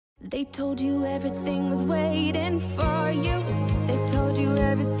They told you everything was waiting for you. They told you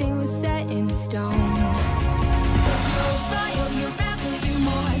everything was set in stone. You're royal, you're rebel, you're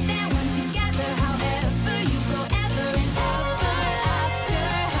more than one together. However you go, ever and ever after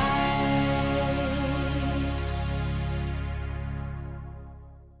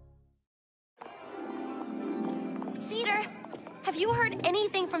high. Cedar, have you heard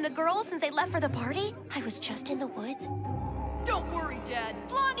anything from the girls since they left for the party? I was just in the woods. Don't worry, Dad.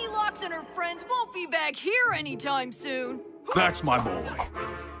 Blondie Locks and her friends won't be back here anytime soon. That's my boy.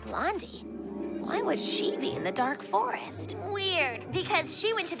 Blondie? Why would she be in the dark forest? Weird, because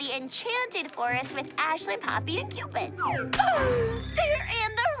she went to the enchanted forest with Ashlyn, Poppy, and Cupid. They're in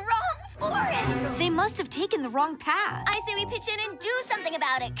the wrong forest. They must have taken the wrong path. I say we pitch in and do something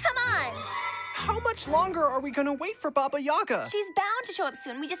about it. Come on. How much longer are we gonna wait for Baba Yaga? She's bound to show up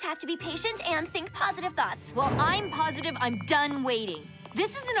soon. We just have to be patient and think positive thoughts. Well, I'm positive I'm done waiting.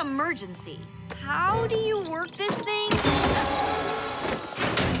 This is an emergency. How do you work this thing?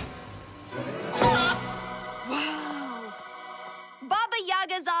 Wow! Baba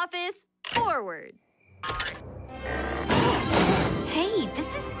Yaga's office, forward. Hey,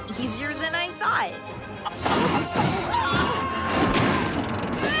 this is easier than I thought.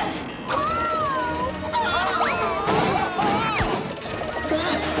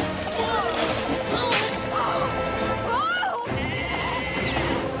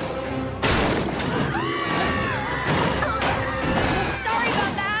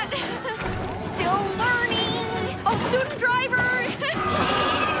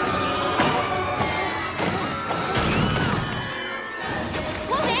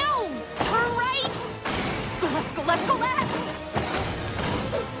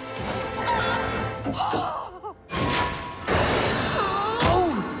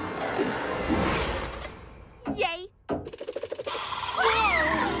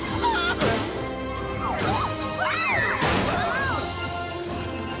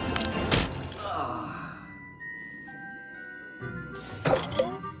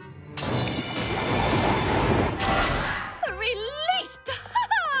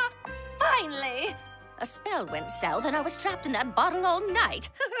 A spell went south and I was trapped in that bottle all night.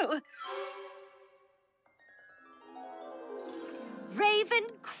 Raven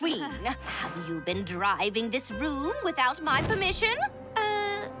Queen, have you been driving this room without my permission?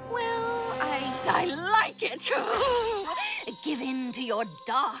 Well, I like it. Give in to your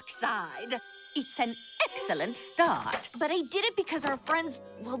dark side. It's an excellent start. But I did it because our friends,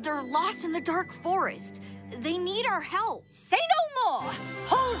 well, they're lost in the dark forest. They need our help. Say no more.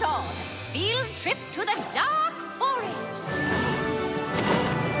 Hold on. Field trip to the dark forest.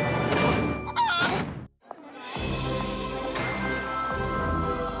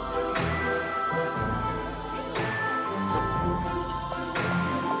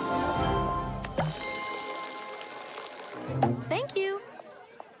 Thank you.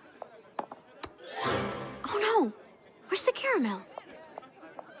 Oh no! Where's the caramel?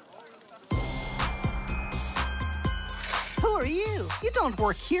 Who are you? You don't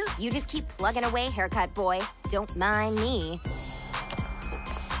work here. You just keep plugging away, haircut boy. Don't mind me.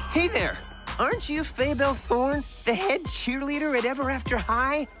 Hey there! Aren't you Faybelle Thorne, the head cheerleader at Ever After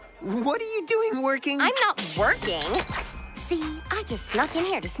High? What are you doing working? I'm not working. See, I just snuck in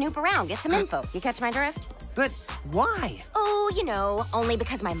here to snoop around, get some info. You catch my drift? But why? Oh, you know, only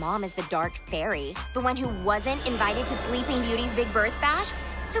because my mom is the dark fairy. The one who wasn't invited to Sleeping Beauty's big birth bash.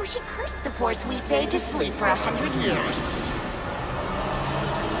 So she cursed the poor sweet babe to sleep for 100 years.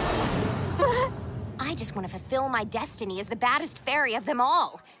 I just want to fulfill my destiny as the baddest fairy of them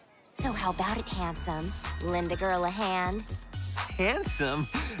all. So how about it, handsome? Lend a girl a hand. Handsome?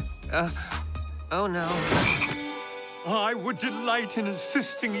 Oh no. I would delight in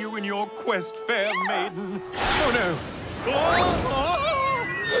assisting you in your quest, fair maiden. Oh, no.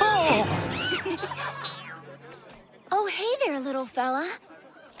 Oh! Oh, hey there, little fella.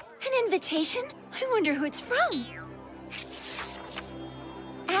 An invitation? I wonder who it's from.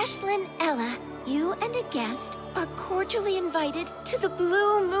 Ashlyn, Ella, you and a guest are cordially invited to the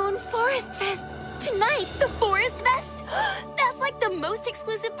Blue Moon Forest Fest. Tonight, The Forest Fest? That's like the most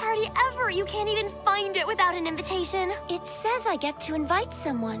exclusive party ever. You can't even find it without an invitation. it says I get to invite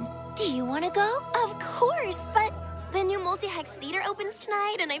someone. Do you want to go? Of course, but the new multi-hex theater opens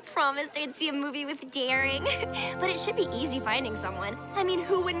tonight, and I promised I'd see a movie with Daring. But it should be easy finding someone. I mean,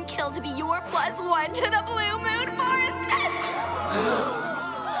 who wouldn't kill to be your +1 to the Blue Moon Forest Fest?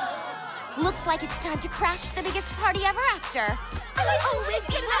 Looks like it's time to crash the biggest party ever after.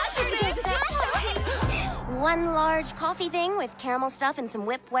 One large coffee thing with caramel stuff and some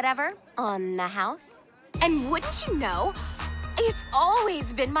whip whatever on the house. And wouldn't you know, I It's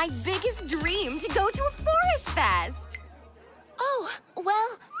always been my biggest dream to go to a forest fest. Oh,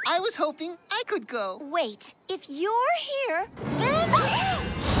 well, I was hoping I could go. Wait, if you're here, then...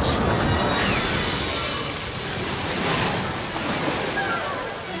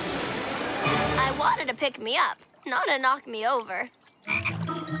 I wanted to pick me up, not to knock me over.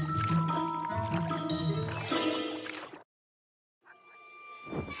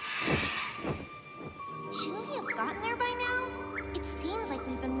 Shouldn't we have gotten there by now? It seems like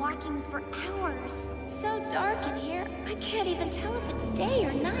we've been walking for hours. It's so dark in here, I can't even tell if it's day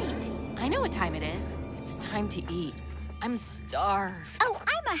or night. I know what time it is. It's time to eat. I'm starved. Oh,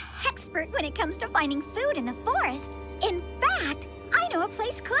 I'm a hexpert when it comes to finding food in the forest. In fact, I know a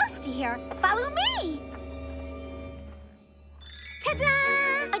place close to here. Follow me.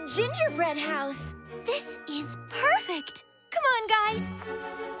 Ta-da! A gingerbread house. This is perfect. Come on, guys.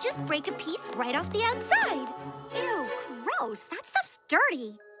 Just break a piece right off the outside. Ew, gross. That stuff's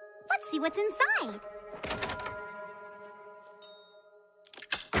dirty. Let's see what's inside.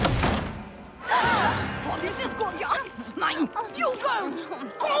 Oh, this is good, yeah? Mine. You girls,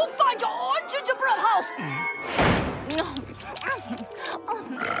 go find your own gingerbread house.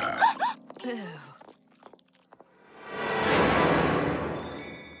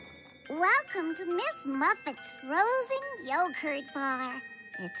 Welcome to Miss Muffet's frozen yogurt bar.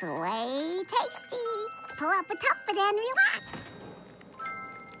 It's way tasty. Pull up a tuffet and relax.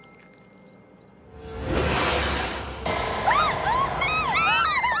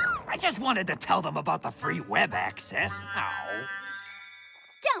 I just wanted to tell them about the free web access.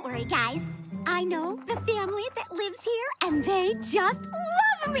 Don't worry, guys. I know the family that lives here, and they just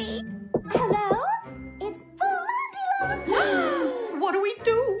love me. Hello? It's Goldilocks. What do we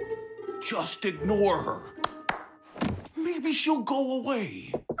do? Just ignore her. Maybe she'll go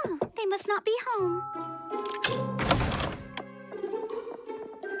away. Oh, they must not be home.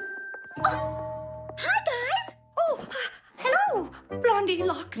 Oh, hi, guys. Oh, hello, Blondie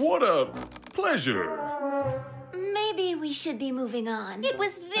Locks. What a pleasure. Maybe we should be moving on. It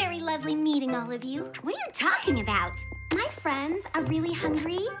was very lovely meeting all of you. What are you talking about? My friends are really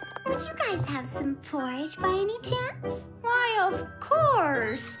hungry. Would you guys have some porridge by any chance? Why, of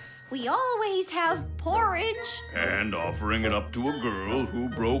course. We always have porridge. And offering it up to a girl who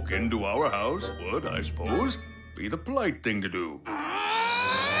broke into our house would, I suppose, be the polite thing to do.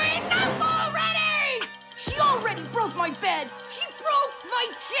 Enough already! She already broke my bed. She broke my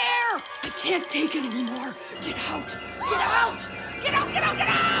chair. I can't take it anymore. Get out! Get out! Get out! Get out! Get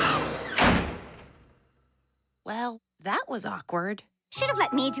out! Well, that was awkward. Should have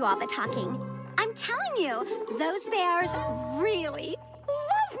let me do all the talking. I'm telling you, those bears really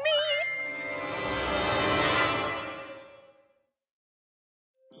love me.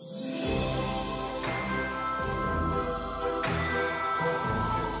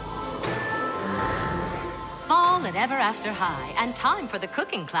 Fall at Ever After High, and time for the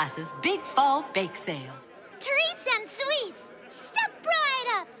cooking class's Big Fall Bake Sale. Treats and sweets, step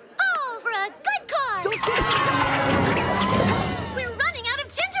right up, all for a good cause. We're running out of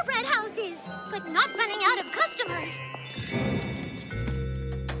gingerbread houses, but not running out of customers.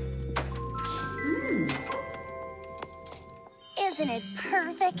 Isn't it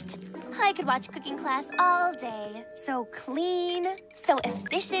perfect? I could watch cooking class all day. So clean, so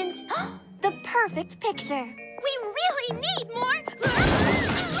efficient. The perfect picture. We really need more.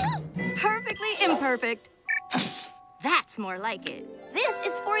 Perfectly imperfect. That's more like it. This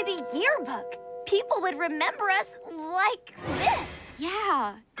is for the yearbook. People would remember us like this.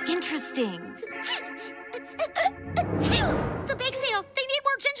 Yeah, interesting. The bake sale. They need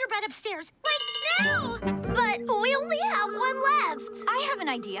more gingerbread upstairs. Like now. But we only have one left. I have an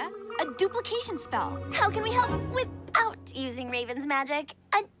idea. A duplication spell. How can we help without using Raven's magic?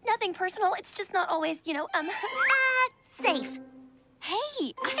 Nothing personal. It's just not always, Safe.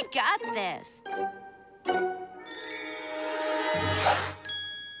 Hey, I got this.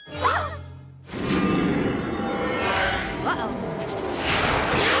 Uh-oh.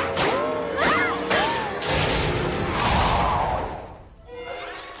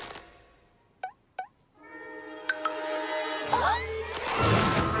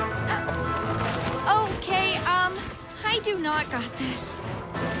 Okay, I do not got this.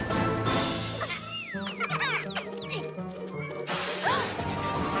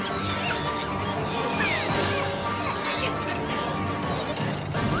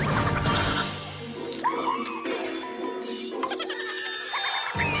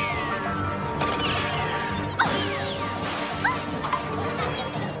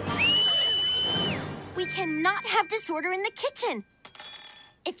 We cannot have disorder in the kitchen.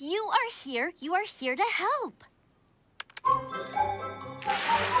 If you are here to help.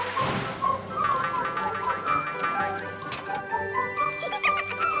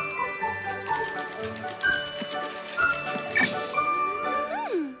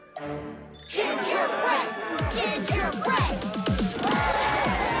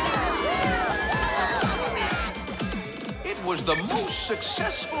 was the most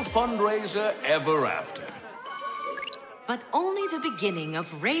successful fundraiser ever after. But only the beginning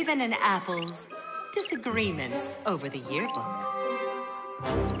of Raven and Apple's disagreements over the yearbook.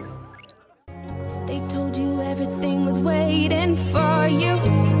 They told you everything was waiting for you.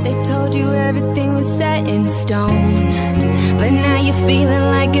 They told you everything was set in stone. But now you're feeling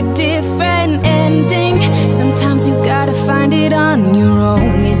like a different ending. Sometimes you gotta find it on your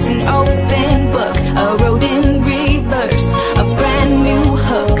own. It's an open